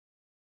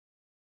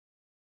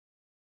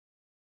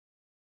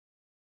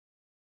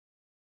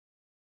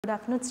Good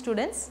afternoon,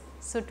 students.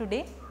 So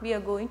today we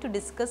are going to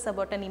discuss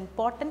about an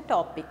important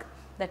topic,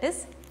 that is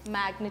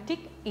magnetic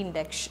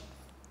induction.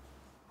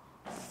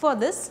 For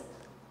this,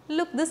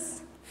 look this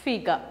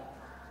figure.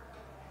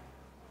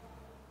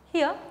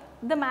 Here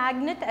the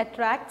magnet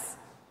attracts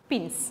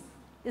pins,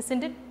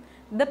 isn't it?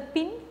 The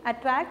pin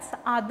attracts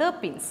other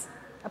pins.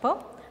 അപ്പോൾ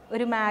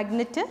ഒരു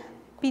magnet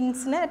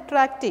പിൻസിനെ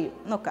attract ചെയ്യും.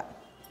 നോക്കാം,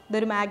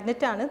 ഇതൊരു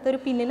magnet ആണ്,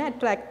 ഇതൊരു പിന്നിനെ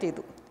attract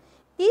ചെയ്തു.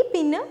 ഈ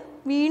പിന്ന്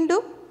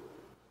വീണ്ടും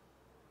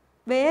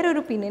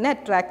വേറൊരു പിന്നിനെ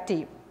അട്രാക്റ്റ്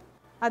ചെയ്യും.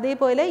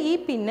 അതേപോലെ ഈ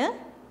പിന്ന്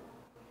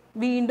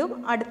വീണ്ടും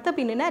അടുത്ത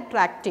പിന്നിനെ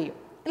അട്രാക്റ്റ് ചെയ്യും,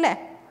 അല്ലേ?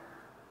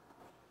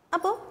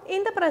 അപ്പോൾ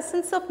in the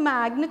presence of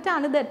magnet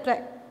ആണ് ഇത്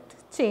അട്രാക്റ്റ്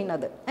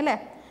ചെയ്യുന്നത്, അല്ലേ?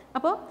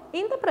 അപ്പോൾ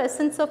in the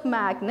presence of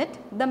magnet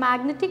the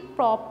magnetic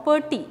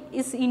property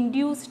is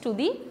induced to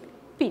the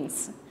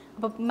pins.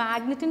 അപ്പോൾ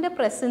മാഗ്നറ്റിൻ്റെ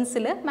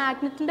പ്രസൻസിൽ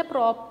മാഗ്നറ്റിൻ്റെ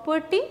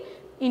പ്രോപ്പർട്ടി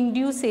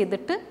ഇൻഡ്യൂസ്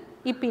ചെയ്തിട്ട്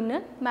ഈ പിന്ന്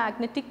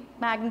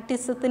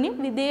മാഗ്നറ്റിസത്തിന്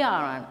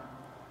വിധേയമാണ്.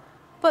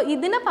 അപ്പോൾ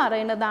ഇതിനെ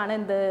പറയുന്നതാണ്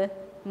എന്ത്?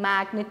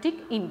 Magnetic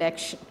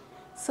induction.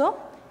 So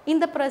in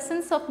the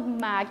presence of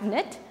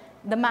magnet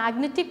the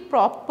magnetic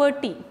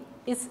property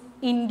is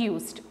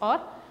induced or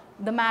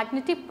the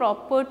magnetic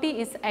property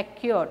is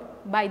acquired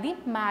by the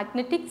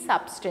magnetic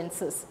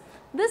substances.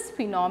 This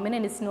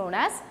phenomenon is known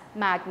as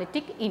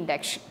magnetic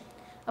induction.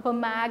 അപ്പോൾ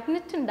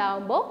magnet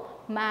ഉണ്ടാകുമ്പോൾ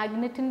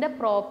മാഗ്നറ്റിൻ്റെ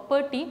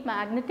property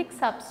magnetic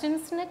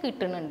സബ്സ്റ്റൻസിന്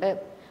കിട്ടുന്നുണ്ട്,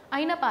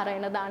 അതിനെ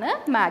പറയുന്നതാണ്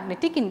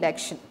magnetic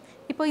induction.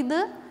 ഇപ്പോൾ ഇത്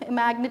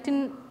മാഗ്നറ്റിൻ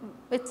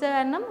വെച്ച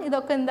കാരണം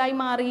ഇതൊക്കെ എന്തായി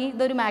മാറി?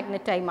 ഇതൊരു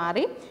മാഗ്നറ്റായി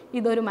മാറി,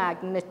 ഇതൊരു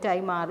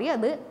മാഗ്നറ്റായി മാറി,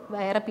 അത്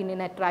വേറെ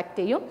പിന്നിനെ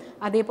അട്രാക്റ്റ് ചെയ്യും.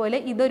 അതേപോലെ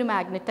ഇതൊരു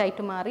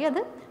മാഗ്നറ്റായിട്ട് മാറി, അത്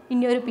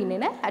ഇനിയൊരു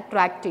പിന്നിനെ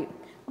അട്രാക്റ്റ് ചെയ്യും.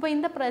 അപ്പോൾ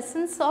in the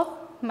presence of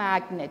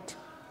magnet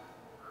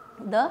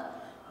the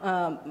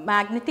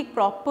magnetic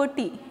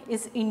property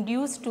is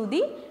induced to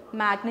the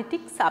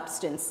magnetic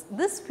substance.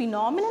 This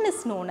phenomenon is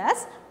known as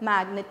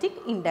magnetic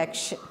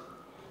induction.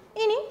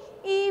 ഇനി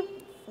ഈ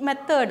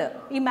മെത്തേഡ്,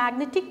 ഈ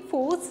മാഗ്നറ്റിക്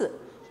ഫോഴ്സ്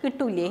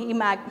കിട്ടൂലേ ഈ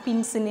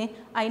പിൻസിന്,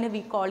 അതിന്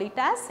we call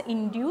it as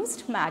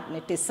induced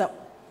magnetism.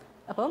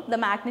 അപ്പോൾ the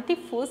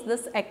magnetic force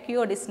this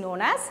acquired is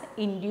known as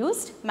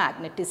induced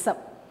magnetism.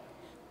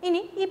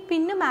 ഇനി ഈ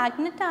പിന്ന്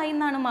magnet ആയി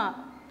എന്നാണ്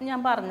ഞാൻ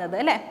പറഞ്ഞത്,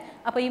 അല്ലേ?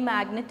 അപ്പോൾ ഈ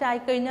മാഗ്നറ്റ്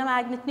ആയിക്കഴിഞ്ഞാൽ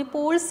മാഗ്നറ്റിന്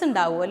പോൾസ്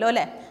ഉണ്ടാവുമല്ലോ,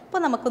 അല്ലേ? അപ്പോൾ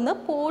നമുക്കൊന്ന്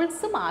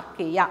പോൾസ് മാർക്ക്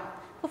ചെയ്യാം.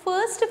 അപ്പോൾ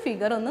ഫസ്റ്റ്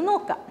ഫിഗർ ഒന്ന്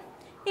നോക്കാം.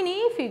 ഇനി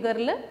ഈ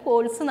ഫിഗറിൽ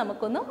പോൾസ്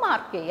നമുക്കൊന്ന്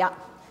മാർക്ക് ചെയ്യാം.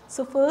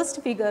 സോ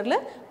ഫസ്റ്റ് ഫിഗറിൽ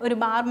ഒരു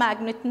ബാർ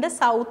മാഗ്നറ്റിൻ്റെ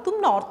സൗത്തും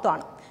നോർത്തും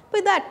ആണ്. അപ്പോൾ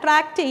ഇത്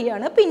അട്രാക്റ്റ്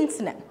ചെയ്യുകയാണ്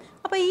പിൻസിനെ.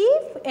 അപ്പോൾ ഈ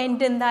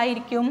എൻഡ്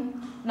എന്തായിരിക്കും?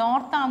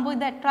 നോർത്ത് ആകുമ്പോൾ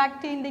ഇത്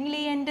അട്രാക്റ്റ് ചെയ്യുന്നെങ്കിൽ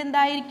ഈ എൻഡ്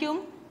എന്തായിരിക്കും?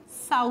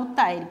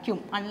 സൗത്ത് ആയിരിക്കും.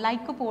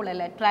 അൺലൈക്ക്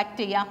പോളല്ലേ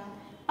അട്രാക്റ്റ് ചെയ്യാം.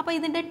 അപ്പോൾ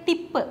ഇതിൻ്റെ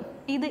ടിപ്പ്,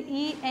 ഇത്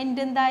ഈ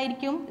എൻഡ്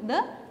എന്തായിരിക്കും? ഇത്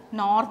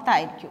നോർത്ത്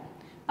ആയിരിക്കും.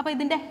 അപ്പോൾ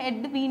ഇതിൻ്റെ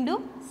ഹെഡ്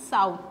വീണ്ടും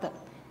സൗത്ത്,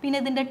 പിന്നെ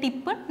ഇതിൻ്റെ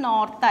ടിപ്പ്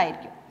നോർത്ത്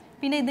ആയിരിക്കും,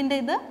 പിന്നെ ഇതിൻ്റെ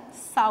ഇത്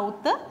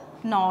സൗത്ത്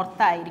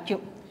നോർത്ത്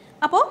ആയിരിക്കും.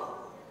 അപ്പോൾ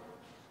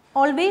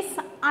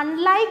always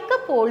unlike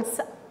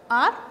Paul's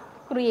are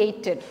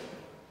created.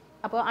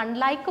 അപ്പോൾ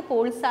അൺലൈക്ക്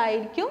പോൾസ്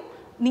ആയിരിക്കും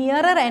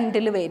നിയറർ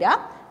എൻഡിൽ വരിക,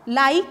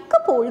 ലൈക്ക്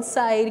പോൾസ്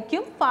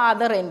ആയിരിക്കും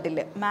ഫാദർ എൻഡിൽ.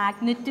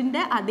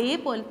 മാഗ്നറ്റിൻ്റെ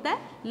അതേപോലത്തെ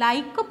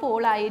ലൈക്ക്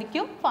പോൾ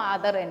ആയിരിക്കും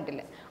ഫാദർ എൻഡിൽ.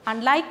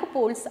 Unlike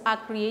poles are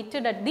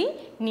created at the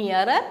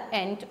nearer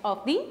end of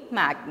the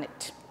magnet.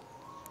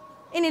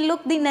 ഇനി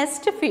look the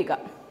next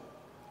figure.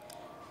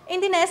 In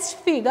the next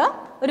figure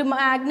ഒരു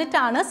മാഗ്നറ്റ്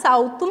ആണ്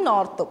സൗത്തും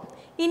നോർത്തും.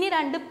 ഇനി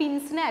രണ്ട്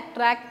പിൻസിനെ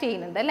അട്രാക്റ്റ്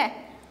ചെയ്യുന്നുണ്ട്, അല്ലേ?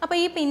 അപ്പോൾ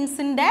ഈ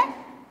പിൻസിൻ്റെ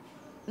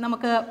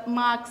നമുക്ക്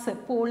മാർക്സ്,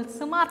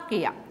 പോൾസ് മാർക്ക്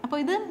ചെയ്യാം. അപ്പോൾ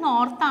ഇത്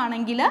നോർത്ത്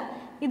ആണെങ്കിൽ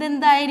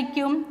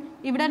ഇതെന്തായിരിക്കും?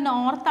 ഇവിടെ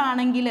നോർത്ത്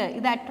ആണെങ്കിൽ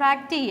ഇത്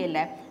അട്രാക്റ്റ്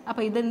ചെയ്യല്ലേ,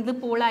 അപ്പോൾ ഇതെന്ത്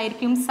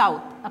പോളായിരിക്കും?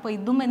 സൗത്ത്. അപ്പോൾ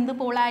ഇതും എന്ത്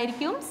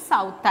പോളായിരിക്കും?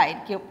 സൗത്ത്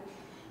ആയിരിക്കും.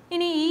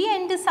 ഇനി ഈ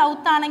എൻഡ്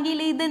സൗത്ത് ആണെങ്കിൽ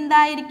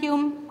ഇതെന്തായിരിക്കും?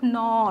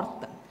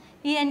 നോർത്ത്.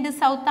 ഈ എൻഡ്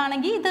സൗത്ത്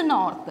ആണെങ്കിൽ ഇത്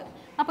നോർത്ത്.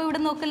 അപ്പോൾ ഇവിടെ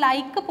നോക്ക്,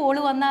 ലൈക്ക്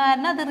പോള് വന്ന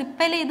കാരണം അത്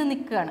റിപ്പൽ ചെയ്ത്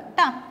നിൽക്കുകയാണ്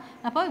കേട്ടോ.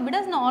 അപ്പോൾ ഇവിടെ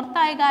നോർത്ത്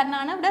ആയ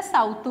കാരണമാണ് ഇവിടെ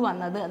സൗത്ത്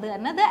വന്നത്, അത്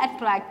കാരണം ഇത്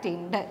അട്രാക്റ്റ്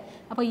ചെയ്യുന്നുണ്ട്.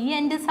 അപ്പോൾ ഈ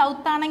എൻഡ്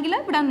സൗത്ത് ആണെങ്കിൽ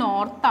ഇവിടെ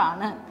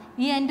നോർത്താണ്,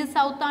 ഈ എൻഡ്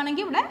സൗത്ത്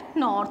ആണെങ്കിൽ ഇവിടെ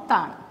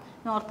നോർത്താണ്.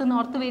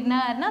 നോർത്ത് വരുന്ന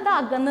കാരണം അത്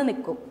അകന്ന്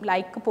നിൽക്കും.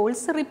 Like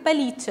Paul's ripple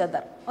each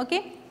other. Okay.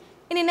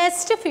 ഇനി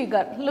next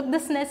figure, look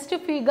this next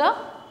figure.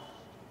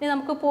 ഇനി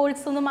നമുക്ക്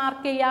പോൾസ് ഒന്ന്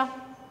മാർക്ക് ചെയ്യാം.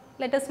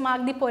 Let us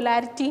mark the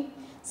പൊലാരിറ്റി.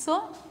 So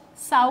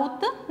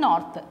south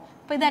north.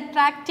 അപ്പോൾ ഇത്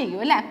അട്രാക്റ്റ്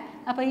ചെയ്യും, അല്ലേ?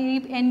 അപ്പോൾ ഈ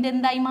എൻഡ്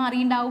എന്തായി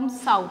മാറിയിട്ടുണ്ടാവും?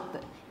 സൗത്ത്.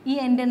 ഈ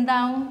എൻഡ്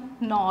എന്താവും?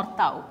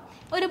 നോർത്ത് ആവും.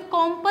 ഒരു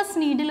കോമ്പസ്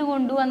നീഡിൽ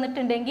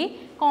കൊണ്ടുവന്നിട്ടുണ്ടെങ്കിൽ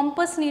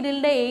കോമ്പസ്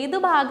നീഡിലിൻ്റെ ഏത്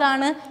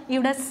ഭാഗമാണ്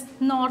ഇവിടെ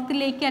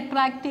നോർത്തിലേക്ക്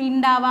അട്രാക്റ്റ്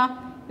ചെയ്യുന്നുണ്ടാവുക?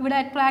 ഇവിടെ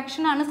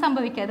അട്രാക്ഷൻ ആണ്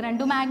സംഭവിക്കുക. അത്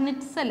രണ്ടും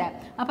മാഗ്നറ്റ്സ് അല്ലേ?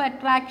 അപ്പോൾ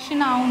അട്രാക്ഷൻ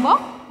ആവുമ്പോൾ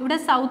ഇവിടെ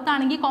സൗത്ത്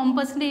ആണെങ്കിൽ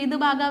കോമ്പസിൻ്റെ ഏത്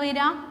ഭാഗമാണ്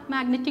വരിക?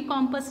 Magnetic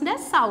കോമ്പസിൻ്റെ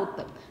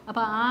south.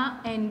 അപ്പോൾ ആ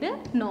എൻഡ്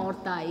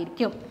നോർത്ത്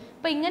ആയിരിക്കും.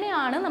 അപ്പോൾ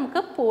ഇങ്ങനെയാണ്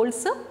നമുക്ക്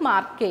പോൾസ്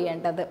മാർക്ക്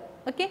ചെയ്യേണ്ടത്.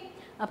 ഓക്കെ.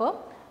 അപ്പോൾ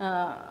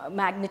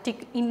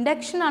മാഗ്നറ്റിക്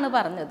ഇൻഡക്ഷൻ ആണ്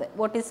പറഞ്ഞത്.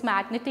 What is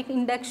magnetic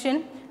induction?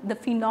 The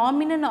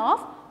phenomenon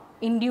of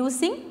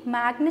inducing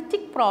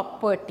magnetic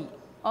property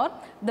or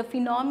the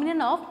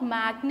phenomenon of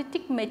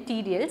magnetic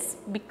materials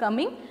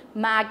becoming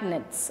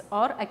magnets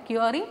or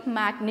acquiring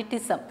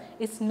magnetism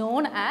is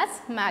known as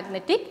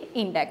magnetic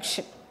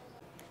induction.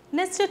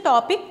 Next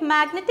topic,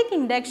 magnetic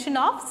induction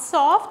of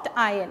soft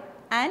iron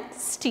and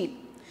steel.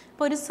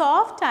 അപ്പോൾ ഒരു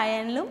soft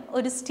അയണിലും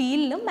ഒരു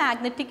സ്റ്റീലിലും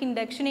magnetic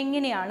induction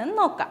എങ്ങനെയാണെന്ന്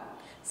നോക്കാം.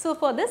 So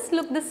for this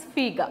look this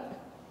figure.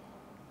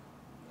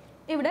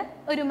 ഇവിടെ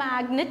ഒരു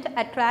magnet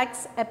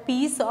attracts A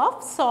piece of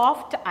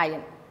soft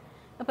iron.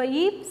 അപ്പോൾ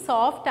ഈ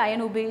soft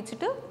iron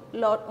ഉപയോഗിച്ചിട്ട്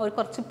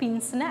കുറച്ച്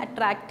പിൻസിനെ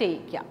അട്രാക്റ്റ്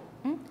ചെയ്യിക്കാം.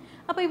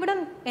 അപ്പോൾ ഇവിടെ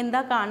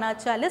എന്താ കാണുക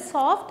വെച്ചാൽ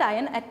soft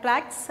iron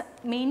attracts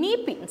many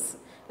pins.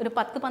 ഒരു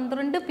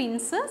 10-12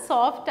 പിൻസ്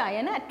സോഫ്റ്റ്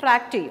അയൺ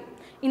അട്രാക്റ്റ് ചെയ്യും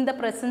in the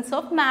presence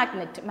of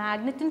magnet.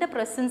 മാഗ്നറ്റിൻ്റെ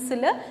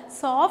പ്രസൻസിൽ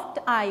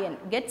soft iron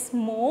gets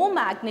more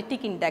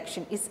magnetic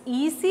induction, is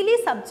easily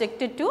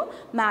subjected to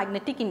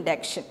magnetic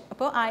induction.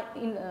 അപ്പോൾ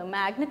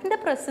മാഗ്നറ്റിൻ്റെ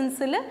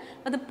പ്രസൻസിൽ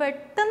അത്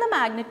പെട്ടെന്ന്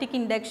മാഗ്നറ്റിക്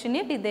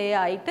ഇൻഡക്ഷന്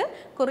വിധേയമായിട്ട്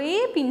കുറേ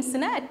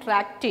പിൻസിനെ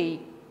അട്രാക്റ്റ്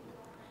ചെയ്യും.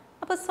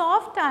 അപ്പോൾ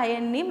സോഫ്റ്റ്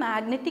അയണിന്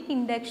മാഗ്നറ്റിക്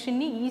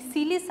ഇൻഡക്ഷന്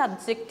ഈസിലി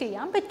സബ്ജക്റ്റ്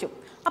ചെയ്യാൻ പറ്റും.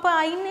 അപ്പോൾ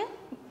അതിന്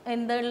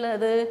എന്താ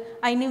ഉള്ളത്,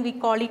 അതിന് we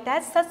call it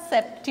as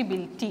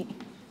susceptibility.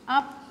 ആ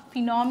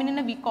phenomenon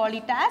we call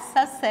it as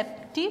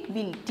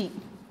susceptibility.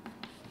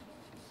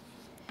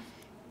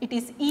 It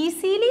is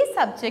easily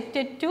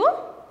subjected to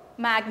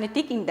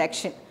magnetic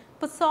induction.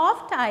 ഇപ്പോൾ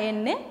സോഫ്റ്റ്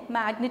അയണിന്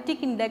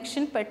മാഗ്നറ്റിക്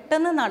ഇൻഡക്ഷൻ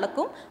പെട്ടെന്ന്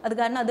നടക്കും, അത്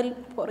കാരണം അതിൽ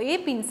കുറേ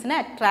പിൻസിനെ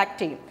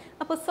അട്രാക്റ്റ് ചെയ്യും.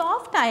 അപ്പോൾ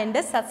സോഫ്റ്റ്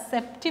അയണിൻ്റെ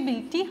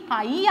സസെപ്റ്റിബിലിറ്റി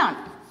ഹൈ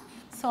ആണ്.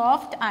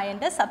 സോഫ്റ്റ്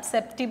അയണിൻ്റെ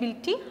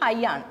സസെപ്റ്റിബിലിറ്റി ഹൈ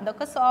ആണ്.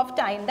 ഇതൊക്കെ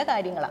സോഫ്റ്റ് അയണിൻ്റെ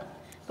കാര്യങ്ങളാണ്.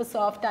 ഇപ്പോൾ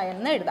സോഫ്റ്റ് അയൺ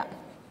എന്ന് എഴുതാം.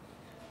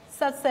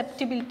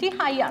 സസെപ്റ്റിബിലിറ്റി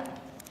ഹൈ ആണ്.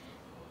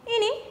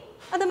 ഇനി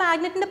അത്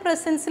മാഗ്നറ്റിൻ്റെ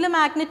പ്രസൻസിൽ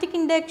മാഗ്നറ്റിക്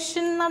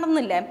ഇൻഡക്ഷൻ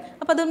നടന്നില്ലേ,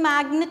 അപ്പോൾ അത്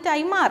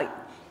മാഗ്നറ്റായി മാറി.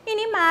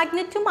 ഇനി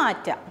മാഗ്നറ്റ്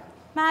മാറ്റാം.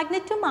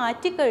 മാഗ്നറ്റ്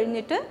മാറ്റി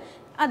കഴിഞ്ഞിട്ട്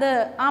അത്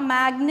ആ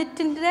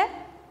മാഗ്നറ്റിൻ്റെ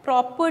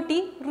പ്രോപ്പർട്ടി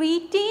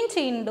റീറ്റെയിൻ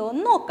ചെയ്യുന്നുണ്ടോ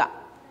എന്ന് നോക്കാം.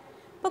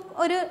 അപ്പോൾ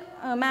ഒരു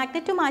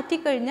മാഗ്നറ്റ്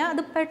മാറ്റിക്കഴിഞ്ഞാൽ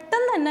അത്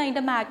പെട്ടെന്ന് തന്നെ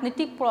അതിൻ്റെ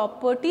മാഗ്നറ്റിക്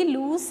പ്രോപ്പർട്ടി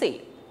ലൂസ്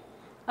ചെയ്യും.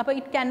 അപ്പോൾ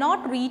it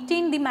cannot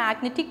retain the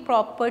magnetic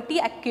property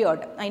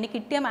acquired. അതിന്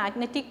കിട്ടിയ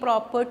മാഗ്നറ്റിക്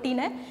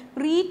പ്രോപ്പർട്ടീനെ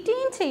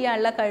റീറ്റെയിൻ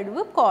ചെയ്യാനുള്ള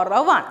കഴിവ്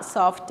കുറവാണ്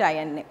സോഫ്റ്റ്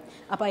അയണിന്.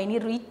 അപ്പോൾ അതിന്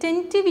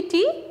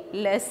റീറ്റെൻറ്റിവിറ്റി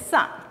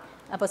ലെസ്സാണ്.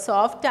 അപ്പോൾ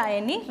സോഫ്റ്റ്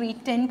അയണിന്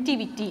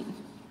റീറ്റെൻറ്റിവിറ്റി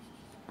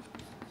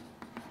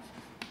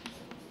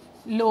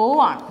ലോ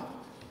ആണ്.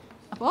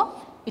 അപ്പോൾ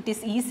it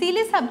is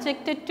easily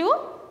subjected to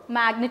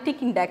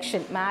magnetic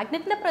induction.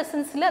 മാഗ്നറ്റിൻ്റെ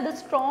പ്രസൻസിൽ അത്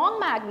സ്ട്രോങ്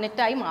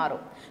മാഗ്നറ്റായി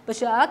മാറും.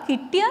 പക്ഷെ ആ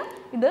കിട്ടിയ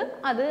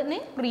അതിനെ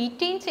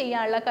റീറ്റെയിൻ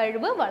ചെയ്യാനുള്ള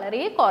കഴിവ്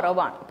വളരെ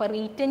കുറവാണ്. അപ്പോൾ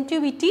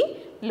റീറ്റെൻറ്റിവിറ്റി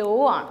ലോ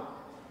ആണ്.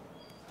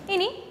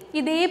 ഇനി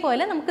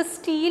ഇതേപോലെ നമുക്ക്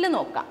സ്റ്റീൽ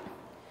നോക്കാം.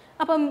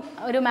 അപ്പം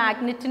ഒരു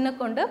മാഗ്നറ്റിനെ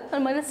കൊണ്ട്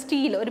നമ്മൾ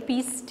ഒരു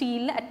പീസ്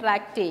സ്റ്റീലിനെ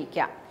അട്രാക്റ്റ്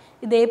ചെയ്യിക്കാം.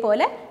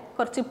 ഇതേപോലെ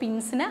കുറച്ച്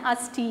പിൻസിനെ ആ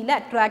സ്റ്റീൽ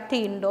അട്രാക്റ്റ്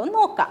ചെയ്യുന്നുണ്ടോ എന്ന്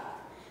നോക്കാം.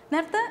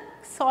 നേരത്തെ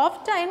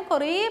സോഫ്റ്റ് അയൺ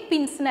കുറേ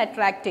പിൻസിനെ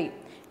അട്രാക്റ്റ് ചെയ്യും.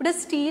 ഇവിടെ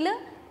സ്റ്റീല്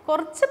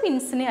കുറച്ച്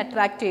പിൻസിനെ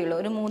അട്രാക്റ്റ് ചെയ്യുള്ളൂ,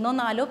 ഒരു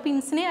 3-4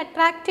 പിൻസിനെ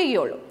അട്രാക്റ്റ്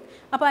ചെയ്യുള്ളൂ.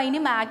 അപ്പോൾ അതിന്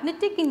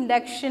magnetic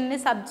ഇൻഡക്ഷന്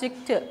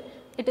subject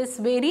it is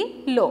very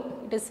low.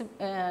 It is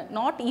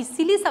not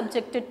easily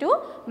subjected to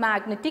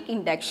magnetic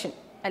induction,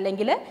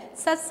 അല്ലെങ്കിൽ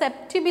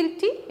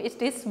susceptibility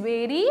it is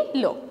very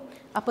low.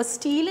 അപ്പോൾ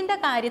സ്റ്റീലിൻ്റെ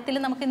കാര്യത്തിൽ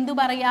നമുക്ക് എന്തു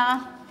പറയാം?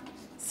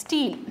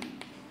 Steel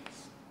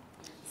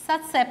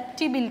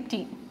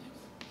susceptibility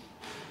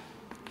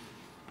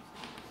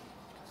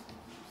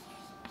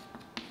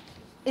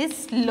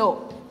is low.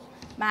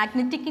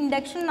 Magnetic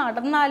induction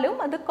നടന്നാലും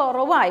അത്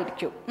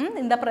കുറവായിരിക്കും.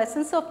 In the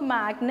presence of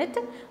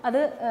magnet അത്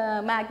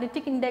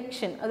മാഗ്നറ്റിക്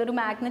ഇൻഡക്ഷൻ അതൊരു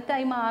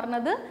മാഗ്നറ്റായി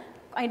മാറുന്നത്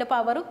അതിൻ്റെ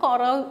പവർ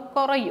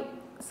കുറയും.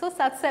 So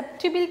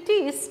susceptibility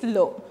is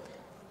law.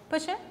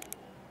 പക്ഷെ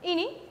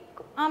ഇനി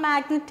ആ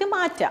മാഗ്നറ്റ്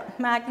മാറ്റാം.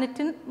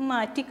 മാഗ്നറ്റ്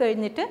മാറ്റി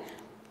കഴിഞ്ഞിട്ട്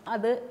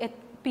അത്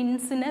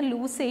പിൻസിനെ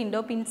ലൂസ്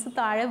ചെയ്യുന്നുണ്ടോ, പിൻസ്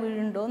താഴെ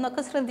വീഴുന്നുണ്ടോ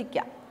എന്നൊക്കെ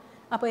ശ്രദ്ധിക്കാം.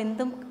 അപ്പോൾ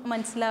എന്തും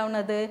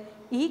മനസ്സിലാവുന്നത്,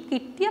 ഈ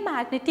കിട്ടിയ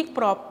മാഗ്നറ്റിക്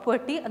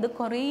പ്രോപ്പർട്ടി അത്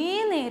കുറേ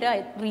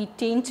നേരം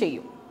റീറ്റെയിൻ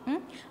ചെയ്യും.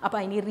 അപ്പോൾ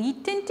അതിന്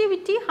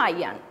റീറ്റെൻറ്റിവിറ്റി ഹൈ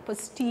ആണ്. അപ്പോൾ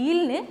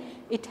സ്റ്റീലിന്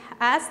it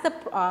has the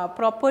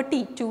property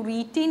to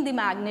retain the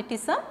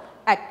magnetism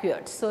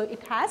acquired. So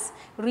it has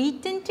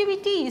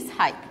റീറ്റെൻറ്റിവിറ്റി is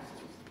high.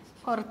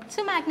 കുറച്ച്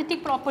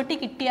മാഗ്നറ്റിക് പ്രോപ്പർട്ടി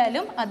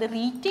കിട്ടിയാലും അത്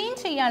റീറ്റെയിൻ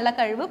ചെയ്യാനുള്ള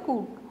കഴിവ്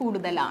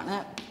കൂടുതലാണ്.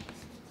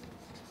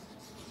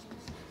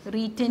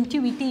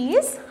 റീറ്റെൻറ്റിവിറ്റി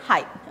ഈസ്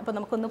ഹൈ. അപ്പോൾ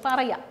നമുക്കൊന്ന്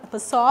പറയാം. അപ്പോൾ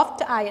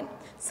സോഫ്റ്റ് അയൺ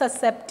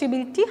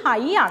സസെപ്റ്റിബിലിറ്റി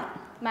ഹൈ ആണ്,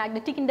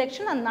 മാഗ്നറ്റിക്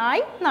ഇൻഡക്ഷൻ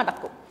നന്നായി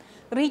നടക്കും.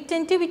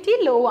 റീറ്റെൻറ്റിവിറ്റി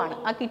ലോ ആണ്.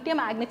 ആ കിട്ടിയ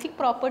മാഗ്നറ്റിക്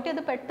പ്രോപ്പർട്ടി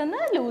അത്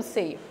പെട്ടെന്ന് ലൂസ്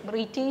ചെയ്യും,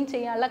 റീറ്റെയിൻ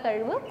ചെയ്യാനുള്ള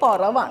കഴിവ്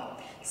കുറവാണ്.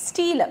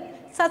 സ്റ്റീല്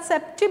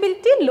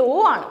സസെപ്റ്റിബിലിറ്റി ലോ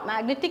ആണ്,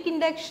 മാഗ്നറ്റിക്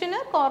ഇൻഡക്ഷന്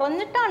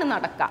കുറഞ്ഞിട്ടാണ്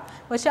നടക്കുക,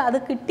 പക്ഷെ അത്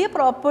കിട്ടിയ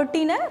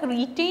പ്രോപ്പർട്ടീനെ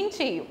റീറ്റെയിൻ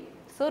ചെയ്യും.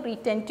 So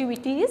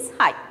റീറ്റെൻറ്റിവിറ്റി is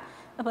high.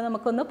 അപ്പോൾ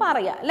നമുക്കൊന്ന്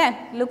പറയാം അല്ലേ.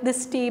 Look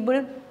this table.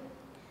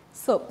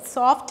 So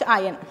soft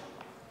iron,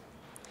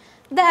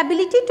 the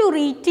ability to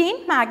retain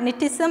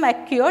magnetism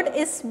acquired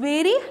is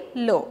very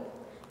low.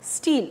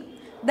 Steel,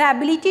 the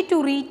ability to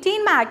retain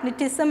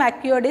magnetism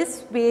acquired is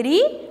very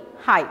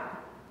high.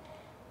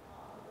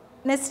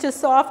 Next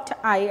soft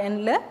iron,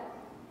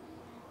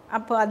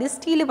 അപ്പോൾ അത്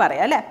steel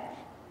പറയാം അല്ലേ.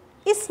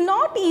 is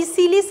not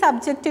easily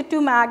subjected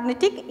to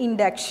magnetic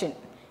induction.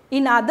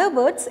 In other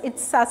words,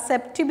 its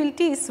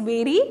susceptibility is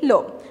very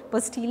low.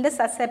 അപ്പോൾ സ്റ്റീലിൻ്റെ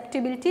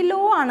susceptibility law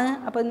ആണ്.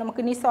 അപ്പോൾ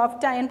നമുക്കിനി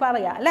soft iron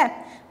പറയാം അല്ലേ.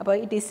 അപ്പോൾ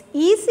it is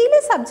easily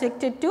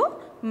subjected to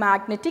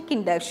magnetic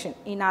induction.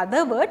 In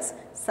other words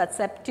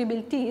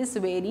susceptibility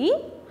is very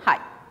high.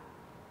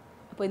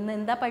 അപ്പോൾ ഇന്ന്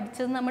എന്താ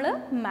പഠിച്ചത് നമ്മൾ?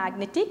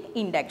 Magnetic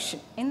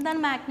induction.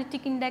 എന്താണ്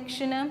മാഗ്നറ്റിക്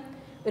ഇൻഡക്ഷന്?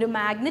 ഒരു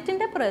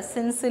മാഗ്നറ്റിൻ്റെ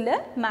പ്രസൻസിൽ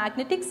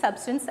magnetic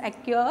substance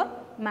acquire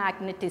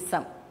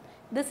magnetism.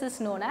 This is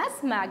known as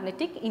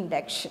magnetic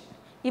induction.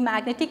 ഈ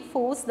magnetic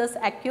force thus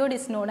acquired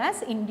is known as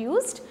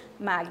induced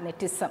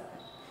magnetism.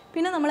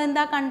 പിന്നെ നമ്മൾ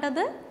എന്താ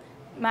കണ്ടത്?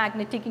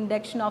 Magnetic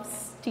induction of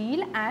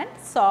steel and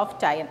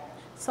soft iron.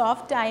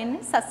 Soft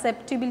അയണിന്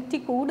susceptibility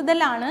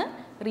കൂടുതലാണ്,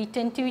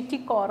 റീറ്റൻറ്റിവിറ്റി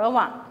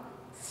കുറവാണ്.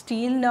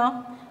 സ്റ്റീലിനോ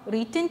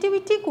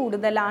റീറ്റൻറ്റിവിറ്റി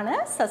കൂടുതലാണ്,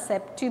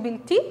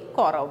 സസെപ്റ്റിബിലിറ്റി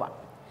കുറവാണ്.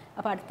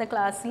 അപ്പോൾ അടുത്ത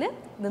ക്ലാസ്സിൽ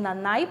ഇത്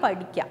നന്നായി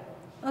പഠിക്കാം.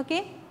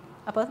 ഓക്കെ,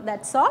 അപ്പോൾ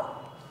ദാറ്റ്സ് ഓൾ.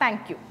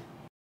 Thank you.